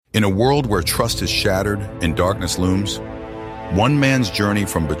In a world where trust is shattered and darkness looms, one man's journey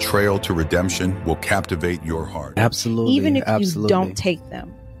from betrayal to redemption will captivate your heart. Absolutely. Even if you don't take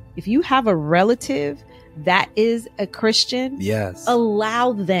them. If you have a relative that is a Christian, yes,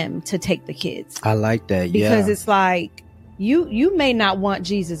 allow them to take the kids. I like that. Because it's like, you may not want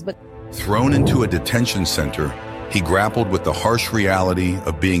Jesus, but... Thrown into a detention center, he grappled with the harsh reality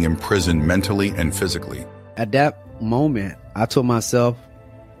of being imprisoned mentally and physically. At that moment, I told myself,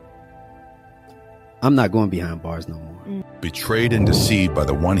 I'm not going behind bars no more. Betrayed and deceived by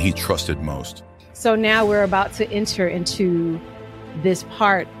the one he trusted most. So now we're about to enter into this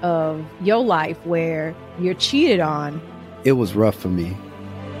part of your life where you're cheated on. It was rough for me.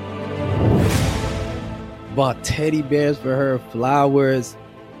 Bought teddy bears for her, flowers,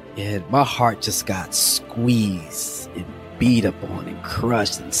 and my heart just got squeezed and beat up on and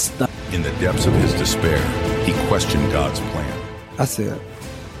crushed and stuck. In the depths of his despair, he questioned God's plan.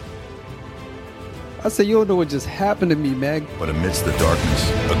 I said, you don't know what just happened to me, Meg. But amidst the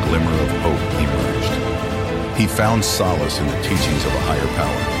darkness, a glimmer of hope emerged. He found solace in the teachings of a higher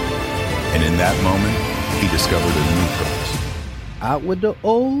power. And in that moment, he discovered a new purpose. Out with the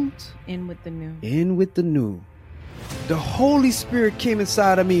old. In with the new. In with the new. The Holy Spirit came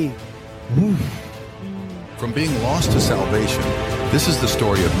inside of me. From being lost to salvation, this is the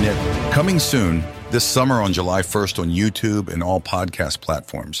story of Nick. Coming soon, this summer on July 1st on YouTube and all podcast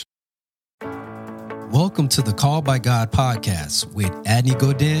platforms. Welcome to the Called by God podcast with Adney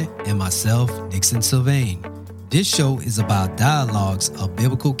Godin and myself, Nixon Sylvain. This show is about dialogues of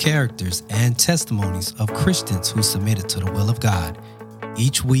biblical characters and testimonies of Christians who submitted to the will of God.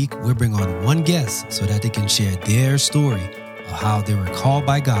 Each week, we bring on one guest so that they can share their story of how they were called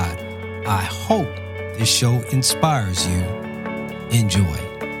by God. I hope this show inspires you. Enjoy.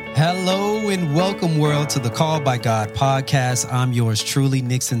 Hello and welcome, world, to the Called by God podcast. I'm yours truly,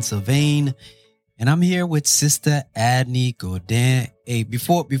 Nixon Sylvain. And I'm here with Sister Adney Godin. Hey,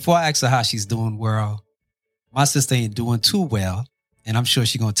 before I ask her how she's doing, world, my sister ain't doing too well, and I'm sure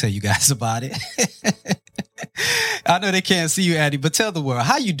she's going to tell you guys about it. I know they can't see you, Adney, but tell the world,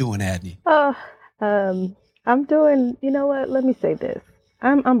 how you doing, Adney? I'm doing, you know what? Let me say this.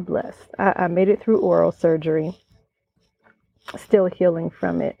 I'm blessed. I made it through oral surgery, still healing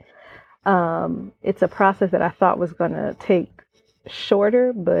from it. It's a process that I thought was going to take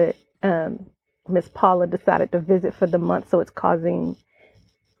shorter, but Miss Paula decided to visit for the month, so it's causing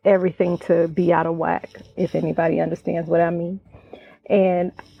everything to be out of whack, if anybody understands what I mean.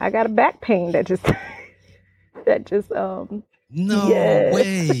 And I got a back pain that just no yes.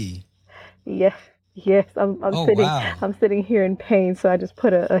 way. Yes, I'm sitting here in pain, so I just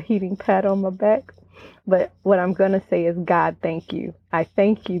put a heating pad on my back. But what I'm going to say is, God, thank you. I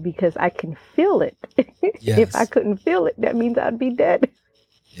thank you because I can feel it. Yes. If I couldn't feel it, that means I'd be dead.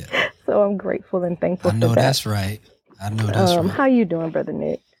 Yeah. So I'm grateful and thankful for that. That's right. I know that's right. How you doing, Brother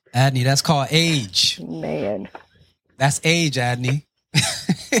Nick? Adney, that's called age. Man. That's age, Adney.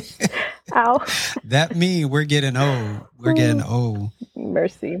 Ow. That means we're getting old. We're getting old.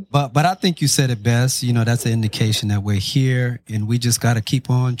 Mercy. But I think you said it best. You know, that's an indication that we're here and we just got to keep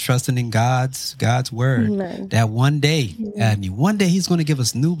on trusting in God's word. Amen. That one day, Adney, one day he's going to give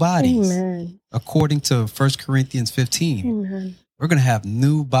us new bodies. Amen. According to 1 Corinthians 15. Amen. We're going to have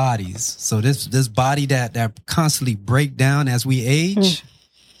new bodies. So this body that constantly break down as we age,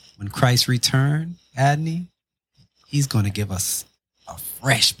 when Christ return, Adney, he's going to give us a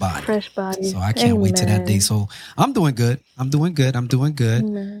fresh body. Fresh body. So I can't wait to that day. So I'm doing good.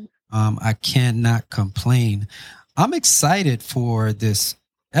 Amen. I cannot complain. I'm excited for this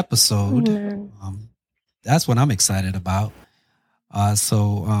episode. That's what I'm excited about.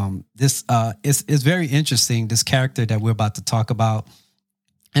 This is very interesting, this character that we're about to talk about.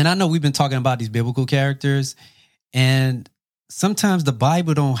 And I know we've been talking about these biblical characters, and sometimes the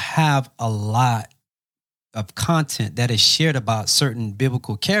Bible don't have a lot of content that is shared about certain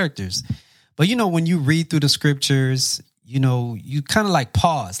biblical characters. But, you know, when you read through the scriptures, you know, you kind of like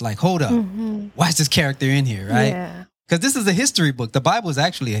pause, like, hold up, why is this character in here, right? Yeah. Because this is a history book. The Bible is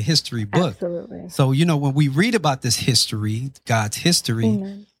actually a history book. Absolutely. So, you know, when we read about this history, God's history,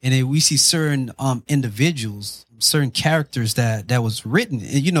 and then we see certain individuals, certain characters that was written,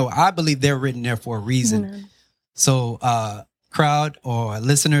 and, you know, I believe they're written there for a reason. So, crowd or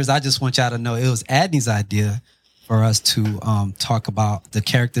listeners, I just want y'all to know it was Adney's idea for us to talk about the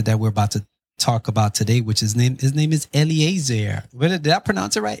character that we're about to talk about today, which his name is Eliezer. Did I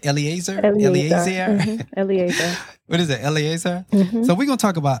pronounce it right? Eliezer? Eliezer. Eliezer. What is it? Eliezer? So we're going to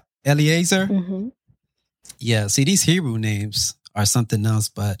talk about Eliezer. Yeah, see, these Hebrew names are something else,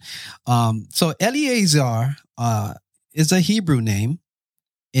 but so Eliezer is a Hebrew name,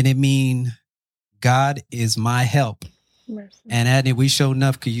 and it mean God is my help. Mercy. And Adney, we sure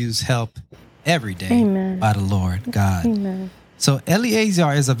enough could use help every day Amen. by the Lord God. Amen. So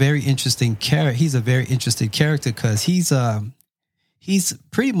Eliezer is a very interesting character. He's a very interesting character because he's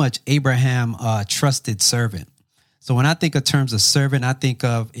pretty much Abraham trusted servant. So when I think of terms of servant, I think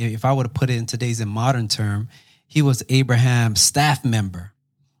of, if I were to put it in today's in modern term, he was Abraham's staff member.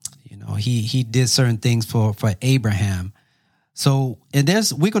 You know, he did certain things for Abraham. So, and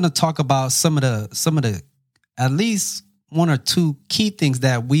we're going to talk about some of the at least one or two key things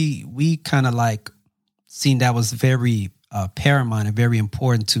that we kind of like seen that was very paramount and very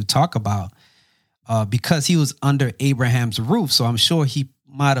important to talk about because he was under Abraham's roof. So I'm sure he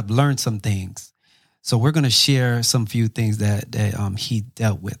might have learned some things. So we're going to share some few things that he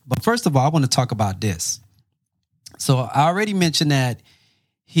dealt with. But first of all, I want to talk about this. So I already mentioned that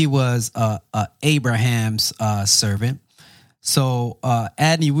he was Abraham's servant. So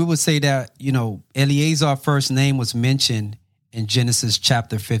Adney, we would say that, you know, Eliezer's first name was mentioned in Genesis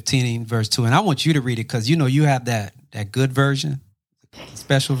chapter 15, verse 2. And I want you to read it because, you know, you have that good version,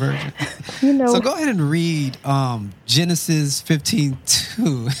 special version. You know, So go ahead and read Genesis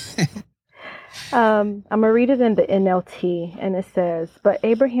 15:2. I'm going to read it in the NLT, and it says, "But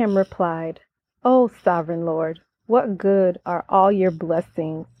Abraham replied, 'O sovereign Lord, what good are all your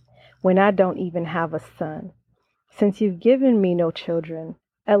blessings when I don't even have a son? Since you've given me no children,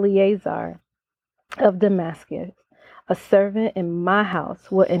 Eliezer of Damascus, a servant in my house,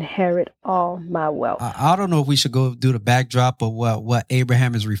 will inherit all my wealth.'" I don't know if we should go do the backdrop of what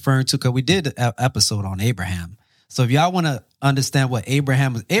Abraham is referring to, because we did an episode on Abraham. So if y'all want to understand what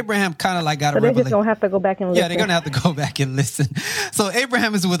Abraham kind of like got So a they're just revelation. going to have to go back and listen. Yeah, they're going to have to go back and listen. So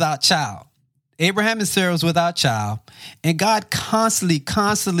Abraham is without child. Abraham and Sarah was without child. And God constantly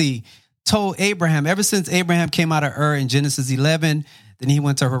told Abraham, ever since Abraham came out of Ur in Genesis 11, then he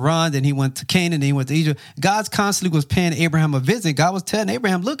went to Haran, then he went to Canaan, then he went to Egypt. God constantly was paying Abraham a visit. God was telling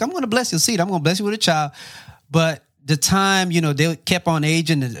Abraham, look, I'm going to bless your seed. I'm going to bless you with a child. But the time, you know, they kept on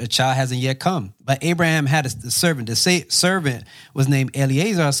aging and a child hasn't yet come. But Abraham had a servant. The servant was named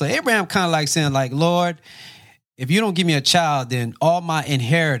Eliezer. So Abraham kind of like saying, like, Lord, if you don't give me a child, then all my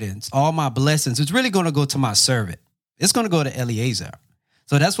inheritance, all my blessings, it's really going to go to my servant. It's going to go to Eliezer.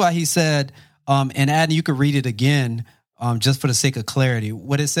 So that's why he said, and Adam, you could read it again, just for the sake of clarity,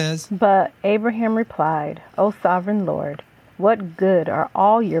 what it says. But Abraham replied, "O sovereign Lord, what good are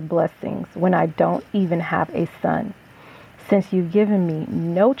all your blessings when I don't even have a son? Since you've given me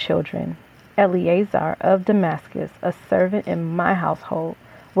no children, Eliezer of Damascus, a servant in my household,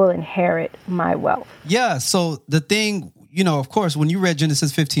 will inherit my wealth." Yeah, so the thing, you know, of course, when you read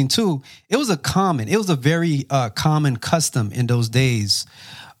Genesis 15:2, it was a very common custom in those days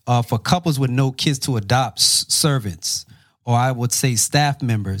for couples with no kids to adopt servants, or I would say staff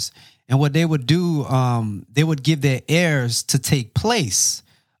members. And what they would do, they would give their heirs to take place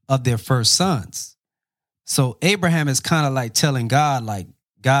of their first sons. So Abraham is kind of like telling God, like,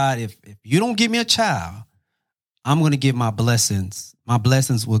 God, if you don't give me a child, I'm going to give my blessings. My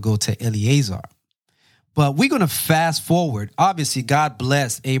blessings will go to Eliezer. But we're going to fast forward. Obviously, God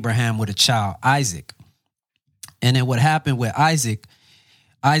blessed Abraham with a child, Isaac. And then what happened with Isaac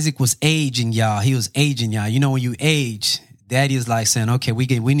was aging, y'all. He was aging, y'all. You know, when you age, Daddy is like saying, okay, we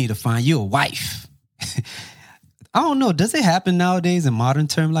need to find you a wife. I don't know. Does it happen nowadays in modern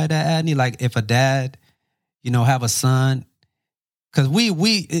term like that, Adney? Like if a dad, you know, have a son? Because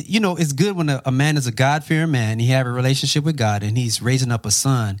we, you know, it's good when a man is a God-fearing man. He have a relationship with God and he's raising up a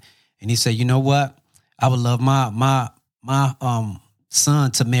son. And he said, you know what? I would love my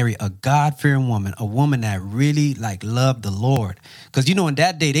son to marry a God-fearing woman, a woman that really like loved the Lord. Because, you know, in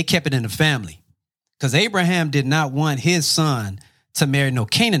that day, they kept it in the family. Because Abraham did not want his son to marry no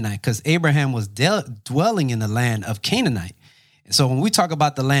Canaanite, because Abraham was dwelling in the land of Canaanite. And so when we talk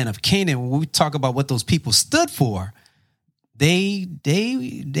about the land of Canaan, when we talk about what those people stood for, they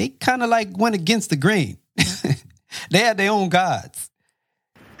kind of like went against the grain. They had their own gods.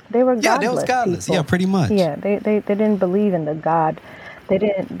 They were godless. Yeah, they was godless. People. Yeah, pretty much. Yeah, they didn't believe in the God. They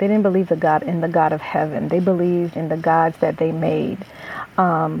didn't believe the God in the God of heaven. They believed in the gods that they made.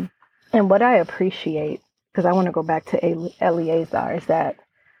 And what I appreciate, because I want to go back to Eliezer, is that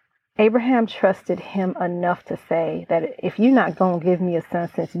Abraham trusted him enough to say that if you're not going to give me a son,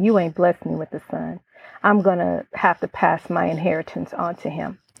 since you ain't blessed me with a son, I'm going to have to pass my inheritance on to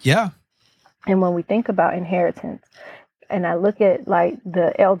him. Yeah. And when we think about inheritance, and I look at like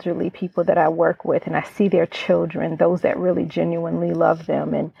the elderly people that I work with, and I see their children, those that really genuinely love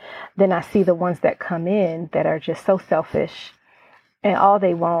them. And then I see the ones that come in that are just so selfish. And all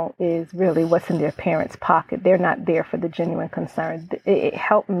they want is really what's in their parents' pocket. They're not there for the genuine concern. It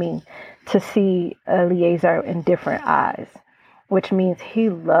helped me to see Eliezer in different eyes, which means he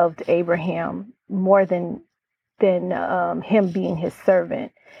loved Abraham more than him being his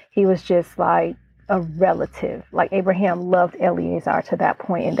servant. He was just like a relative. Like Abraham loved Eliezer to that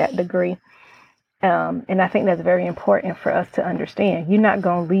point in that degree. And I think that's very important for us to understand. You're not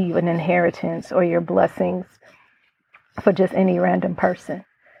going to leave an inheritance or your blessings for just any random person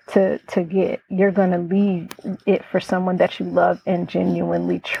to get. You're going to leave it for someone that you love and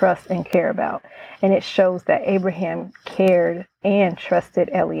genuinely trust and care about. And it shows that Abraham cared and trusted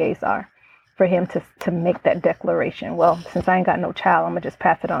Eliezer for him to make that declaration. Well, since I ain't got no child, I'm going to just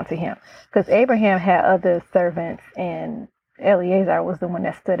pass it on to him. Because Abraham had other servants and Eliezer was the one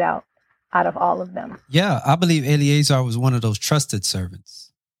that stood out of all of them. Yeah, I believe Eliezer was one of those trusted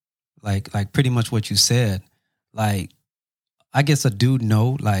servants. Like pretty much what you said. Like, I guess a dude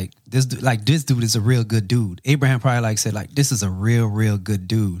know, like this dude is a real good dude. Abraham probably said, this is a real good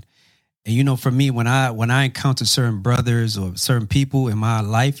dude. And for me, when I encounter certain brothers or certain people in my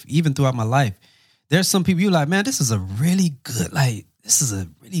life, even throughout my life, there's some people you're like, man, this is a really good, this is a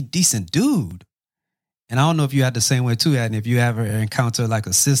really decent dude. And I don't know if you had the same way too, and if you ever encounter like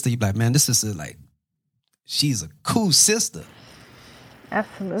a sister, you're like, man, this is she's a cool sister.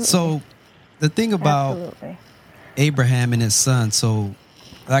 Absolutely. So the thing about Abraham and his son, so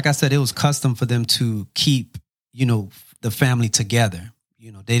like I said, it was custom for them to keep, the family together.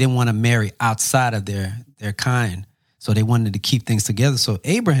 They didn't want to marry outside of their kind. So they wanted to keep things together. So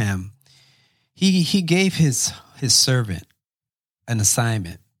Abraham, he gave his servant an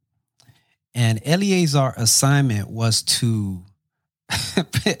assignment. And Eliezer's assignment was to,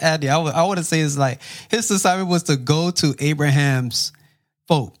 Andy, I want to say it's his assignment was to go to Abraham's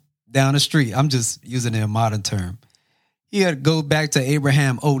folk down the street. I'm just using a modern term. He had to go back to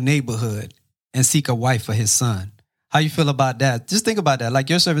Abraham's old neighborhood and seek a wife for his son. How you feel about that? Just think about that. Like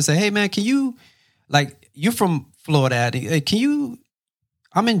your servant say, hey man, can you, you're from Florida, Andy. Hey,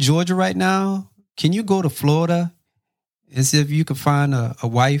 I'm in Georgia right now. Can you go to Florida and see if you can find a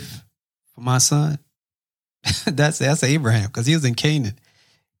wife for my son? That's Abraham, because he was in Canaan.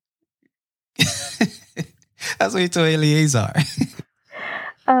 That's what he told Eliezer.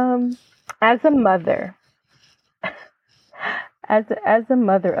 As a mother, as a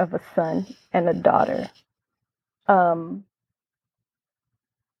mother of a son and a daughter,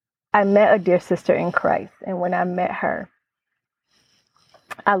 I met a dear sister in Christ, and when I met her,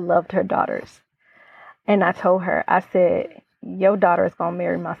 I loved her daughters. And I told her, I said, your daughter is going to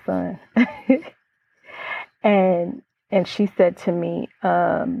marry my son. and she said to me,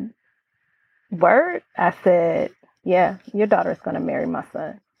 word? I said, yeah, your daughter is going to marry my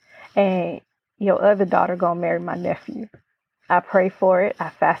son. And your other daughter going to marry my nephew. I prayed for it. I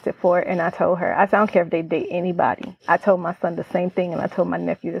fasted for it. And I told her, I don't care if they date anybody. I told my son the same thing. And I told my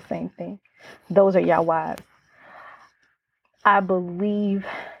nephew the same thing. Those are your wives. I believe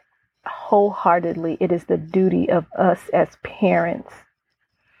wholeheartedly it is the duty of us as parents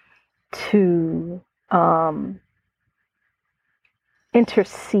to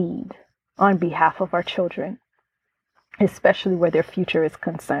intercede on behalf of our children, especially where their future is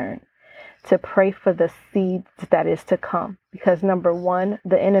concerned, to pray for the seed that is to come. Because number one,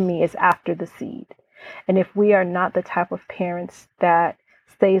 the enemy is after the seed. And if we are not the type of parents that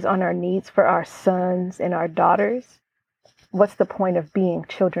stays on our needs for our sons and our daughters, what's the point of being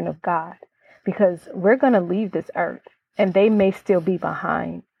children of God? Because we're going to leave this earth and they may still be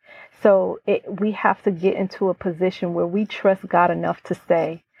behind. So we have to get into a position where we trust God enough to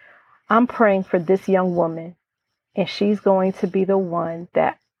say, I'm praying for this young woman, and she's going to be the one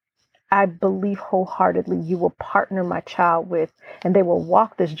that I believe wholeheartedly you will partner my child with, and they will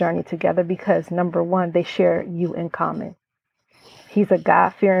walk this journey together because, number one, they share you in common. He's a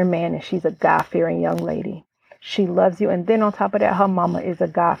God-fearing man and she's a God-fearing young lady. She loves you. And then on top of that, her mama is a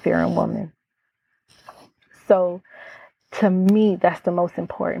God-fearing woman. So to me, that's the most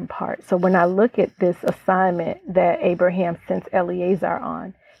important part. So when I look at this assignment that Abraham sends Eliezer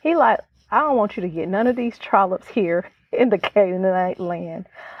on, he I don't want you to get none of these trollops here in the Canaanite land.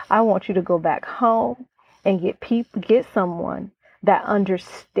 I want you to go back home and get someone that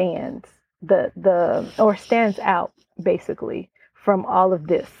understands or stands out basically from all of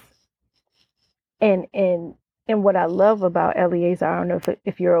this. And what I love about Eliezer, I don't know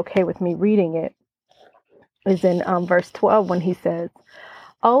if you're okay with me reading it, is in verse 12 when he says,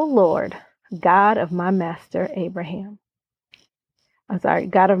 "O Lord, God of my master Abraham."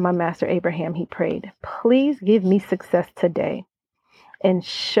 God of my master Abraham, he prayed, "Please give me success today and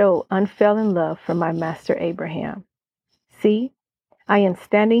show unfailing love for my master Abraham. See, I am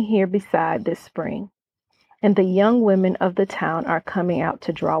standing here beside this spring, and the young women of the town are coming out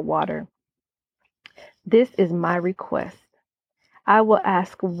to draw water. This is my request. I will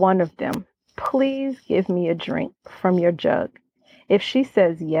ask one of them, please give me a drink from your jug. If she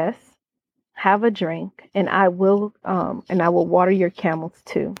says yes, have a drink, and I will water your camels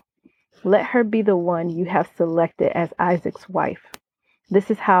too. Let her be the one you have selected as Isaac's wife. This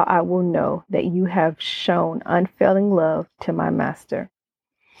is how I will know that you have shown unfailing love to my master.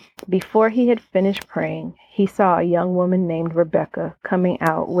 Before he had finished praying, he saw a young woman named Rebekah coming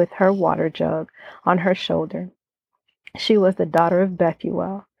out with her water jug on her shoulder. She was the daughter of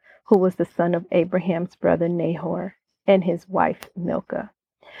Bethuel, who was the son of Abraham's brother Nahor, and his wife Milcah.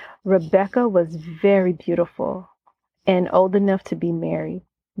 Rebekah was very beautiful and old enough to be married,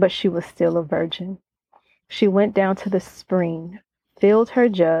 but she was still a virgin. She went down to the spring, filled her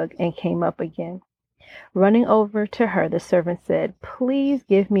jug, and came up again. Running over to her, the servant said, please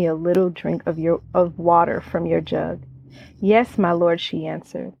give me a little drink of water from your jug. Yes, my lord, she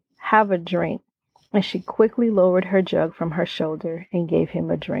answered. Have a drink. And she quickly lowered her jug from her shoulder and gave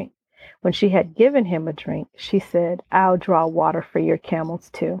him a drink. When she had given him a drink, she said, I'll draw water for your camels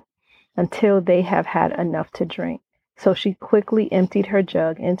too, until they have had enough to drink. So she quickly emptied her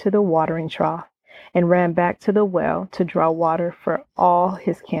jug into the watering trough and ran back to the well to draw water for all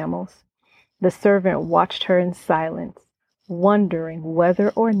his camels. The servant watched her in silence, wondering whether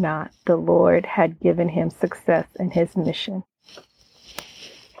or not the Lord had given him success in his mission.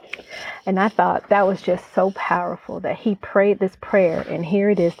 And I thought that was just so powerful that he prayed this prayer. And here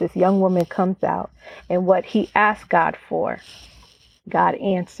it is, this young woman comes out, and what he asked God for, God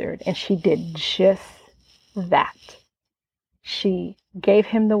answered. And she did just that. She gave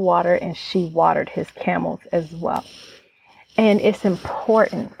him the water, and she watered his camels as well. And it's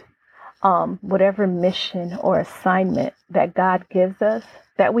important, whatever mission or assignment that God gives us,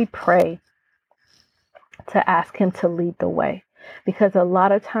 that we pray to ask him to lead the way. Because a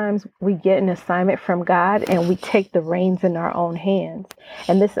lot of times we get an assignment from God and we take the reins in our own hands.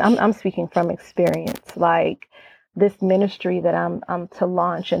 And this, I'm speaking from experience. Like this ministry that I'm to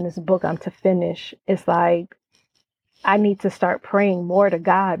launch and this book I'm to finish, it's like I need to start praying more to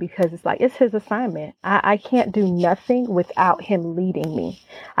God, because it's like it's his assignment. I can't do nothing without him leading me.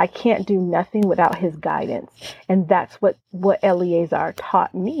 I can't do nothing without his guidance. And that's what Eliezer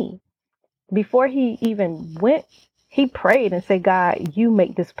taught me. Before he even went, he prayed and said, God, you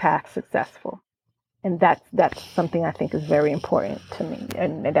make this path successful. And that's something I think is very important to me.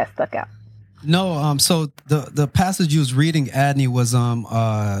 And that stuck out. No, so the passage you was reading, Adney, was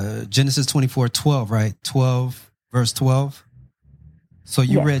Genesis 24:12, right? 12, verse 12. So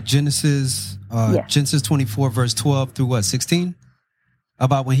you read Genesis Genesis 24, verse 12 through what, 16?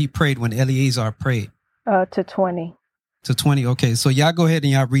 About when he prayed, when Eliezer prayed. To 20. To 20. Okay, so y'all go ahead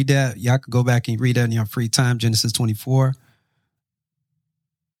and y'all read that. Y'all could go back and read that in your free time. Genesis 24,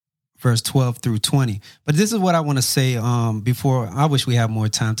 verse 12 through 20. But this is what I want to say before. I wish we had more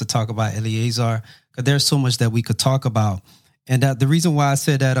time to talk about Eliezer, because there's so much that we could talk about. And the reason why I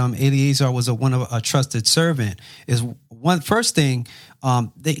said that Eliezer was a trusted servant is first thing,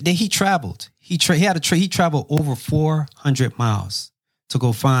 he traveled. He traveled over 400 miles to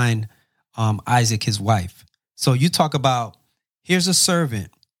go find Isaac, his wife. So you talk about, here's a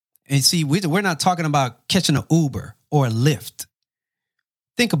servant. And see, we're not talking about catching an Uber or a Lyft.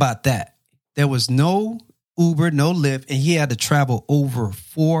 Think about that. There was no Uber, no Lyft, and he had to travel over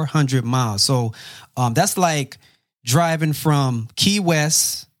 400 miles. So that's like driving from Key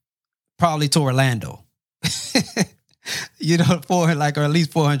West probably to Orlando. Or at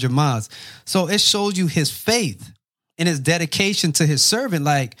least 400 miles. So it shows you his faith and his dedication to his servant.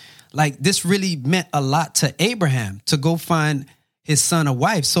 Like this really meant a lot to Abraham to go find his son a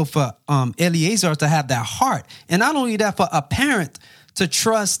wife. So for Eliezer to have that heart, and not only that, for a parent to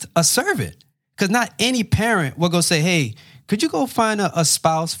trust a servant, because not any parent will go say, hey, could you go find a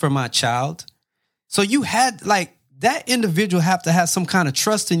spouse for my child? So you had that individual have to have some kind of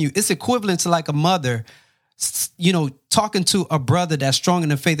trust in you. It's equivalent to like a mother, talking to a brother that's strong in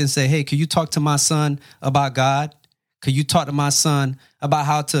the faith and say, hey, could you talk to my son about God? Could you talk to my son about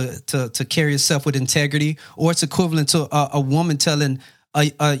how to carry yourself with integrity? Or it's equivalent to a woman telling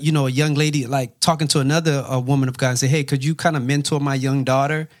a young lady, like talking to another woman of God and say, hey, could you kind of mentor my young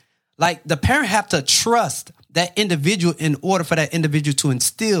daughter? Like the parent have to trust that individual in order for that individual to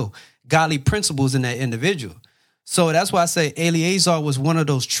instill godly principles in that individual. So that's why I say Eliezer was one of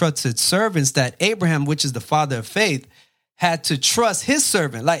those trusted servants that Abraham, which is the father of faith, had to trust his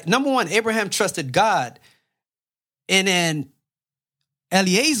servant. Like, number one, Abraham trusted God. And then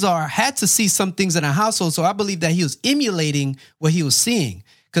Eliezer had to see some things in a household. So I believe that he was emulating what he was seeing.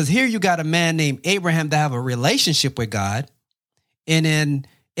 Because here you got a man named Abraham that have a relationship with God. And then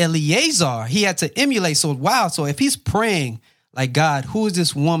Eliezer, he had to emulate. So, wow. So if he's praying like, God, who is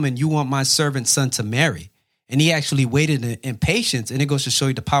this woman you want my servant son to marry? And he actually waited in patience. And it goes to show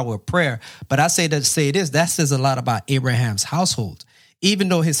you the power of prayer. But I say this, that says a lot about Abraham's household. Even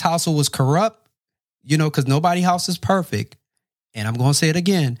though his household was corrupt, because nobody's house is perfect. And I'm going to say it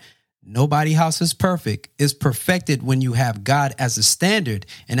again. Nobody's house is perfect. It's perfected when you have God as the standard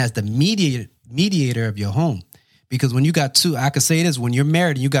and as the mediator of your home. Because when you got two, I could say this, when you're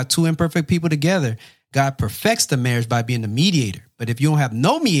married and you got two imperfect people together, God perfects the marriage by being the mediator. But if you don't have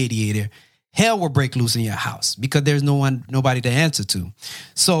no mediator, hell will break loose in your house because there's nobody to answer to.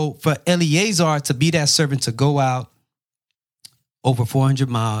 So for Eliezer to be that servant, to go out over 400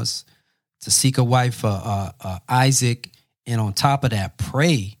 miles to seek a wife for Isaac, and on top of that,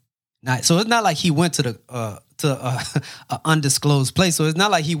 pray. Now, so it's not like he went to the undisclosed place. So it's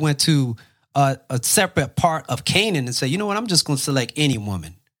not like he went to a separate part of Canaan and said, you know what, I'm just going to select any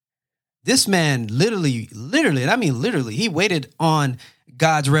woman. This man literally, and I mean literally, he waited on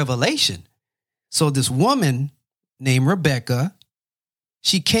God's revelation. So this woman named Rebecca,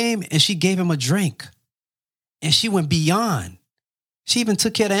 she came and she gave him a drink. And she went beyond. She even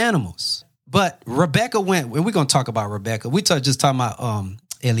took care of the animals. But Rebecca went, and we're going to talk about Rebecca. We just talking about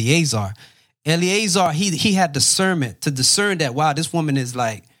Eliezer. Eliezer, he had discernment to discern that, wow, this woman is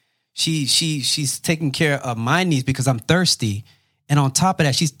like, she's taking care of my needs because I'm thirsty. And on top of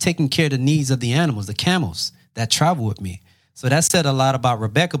that, she's taking care of the needs of the animals, the camels that travel with me. So that said a lot about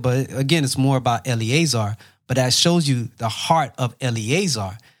Rebecca, but again, it's more about Eliezer. But that shows you the heart of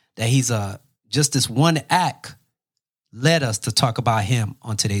Eliezer, that he's just this one act led us to talk about him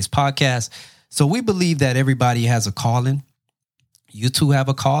on today's podcast. So we believe that everybody has a calling. You too have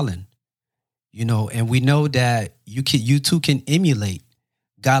a calling, and we know that you too can emulate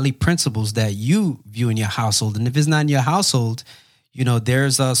godly principles that you view in your household. And if it's not in your household,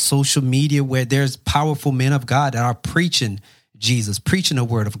 there's a social media where there's powerful men of God that are preaching Jesus, preaching the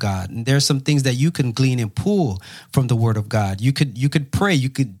word of God. And there's some things that you can glean and pull from the word of God. You could pray, you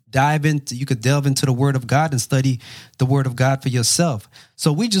could delve into the word of God and study the word of God for yourself.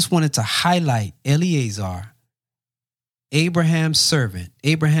 So we just wanted to highlight Eliezer, Abraham's servant,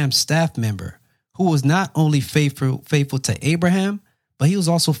 Abraham's staff member, who was not only faithful to Abraham, but he was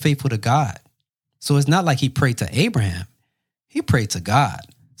also faithful to God. So it's not like he prayed to Abraham. He prayed to God.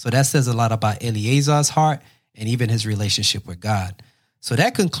 So that says a lot about Eliezer's heart and even his relationship with God. So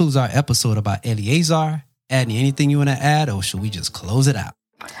that concludes our episode about Eliezer. Adney, anything you want to add, or should we just close it out?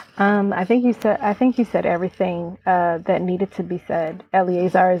 I think you said everything that needed to be said.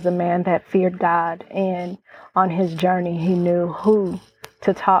 Eliezer is a man that feared God, and on his journey, he knew who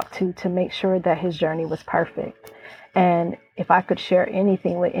to talk to make sure that his journey was perfect. And if I could share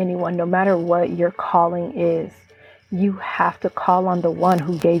anything with anyone, no matter what your calling is, you have to call on the one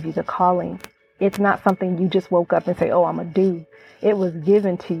who gave you the calling. It's not something you just woke up and say, oh, I'm going to do. It was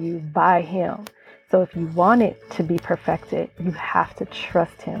given to you by him. So if you want it to be perfected, you have to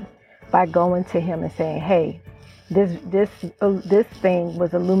trust him by going to him and saying, hey, this thing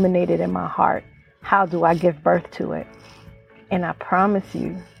was illuminated in my heart. How do I give birth to it? And I promise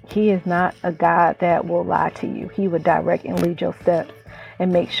you, he is not a God that will lie to you. He would direct and lead your steps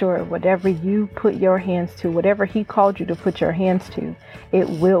and make sure whatever you put your hands to, whatever he called you to put your hands to, it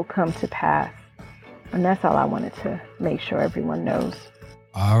will come to pass. And that's all I wanted to make sure everyone knows.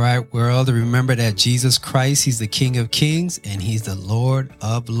 All right, world. Remember that Jesus Christ, he's the King of Kings and he's the Lord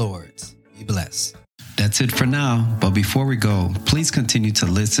of Lords. Be blessed. That's it for now. But before we go, please continue to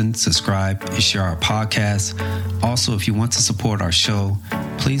listen, subscribe, and share our podcast. Also, if you want to support our show,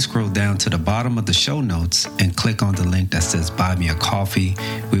 please scroll down to the bottom of the show notes and click on the link that says Buy Me a Coffee.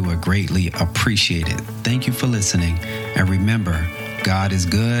 We would greatly appreciate it. Thank you for listening. And remember, God is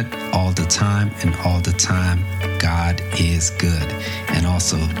good all the time, and all the time, God is good. And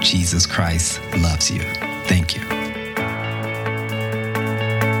also, Jesus Christ loves you. Thank you.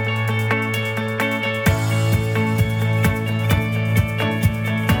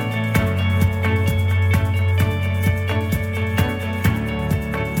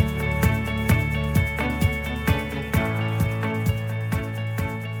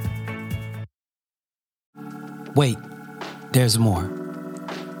 Wait, there's more.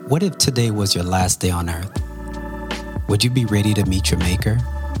 What if today was your last day on earth? Would you be ready to meet your Maker?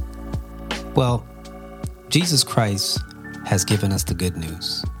 Well, Jesus Christ has given us the good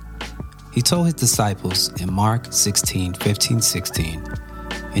news. He told his disciples in Mark 16, 15, 16,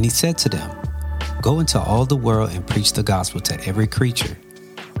 and he said to them, Go into all the world and preach the gospel to every creature.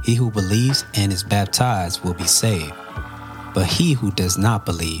 He who believes and is baptized will be saved, but he who does not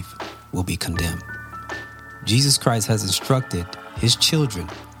believe will be condemned. Jesus Christ has instructed his children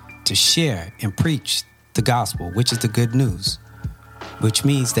to share and preach the gospel, which is the good news, which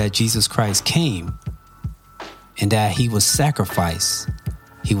means that Jesus Christ came and that he was sacrificed,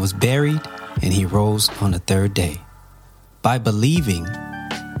 he was buried, and he rose on the third day. By believing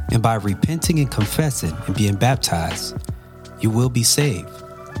and by repenting and confessing and being baptized, you will be saved.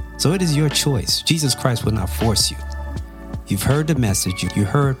 So it is your choice. Jesus Christ will not force you. You've heard the message, you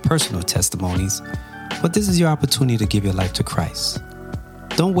heard personal testimonies, but this is your opportunity to give your life to Christ.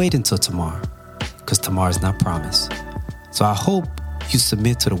 Don't wait until tomorrow, because tomorrow is not promised. So I hope you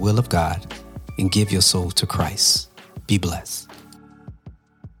submit to the will of God and give your soul to Christ. Be blessed.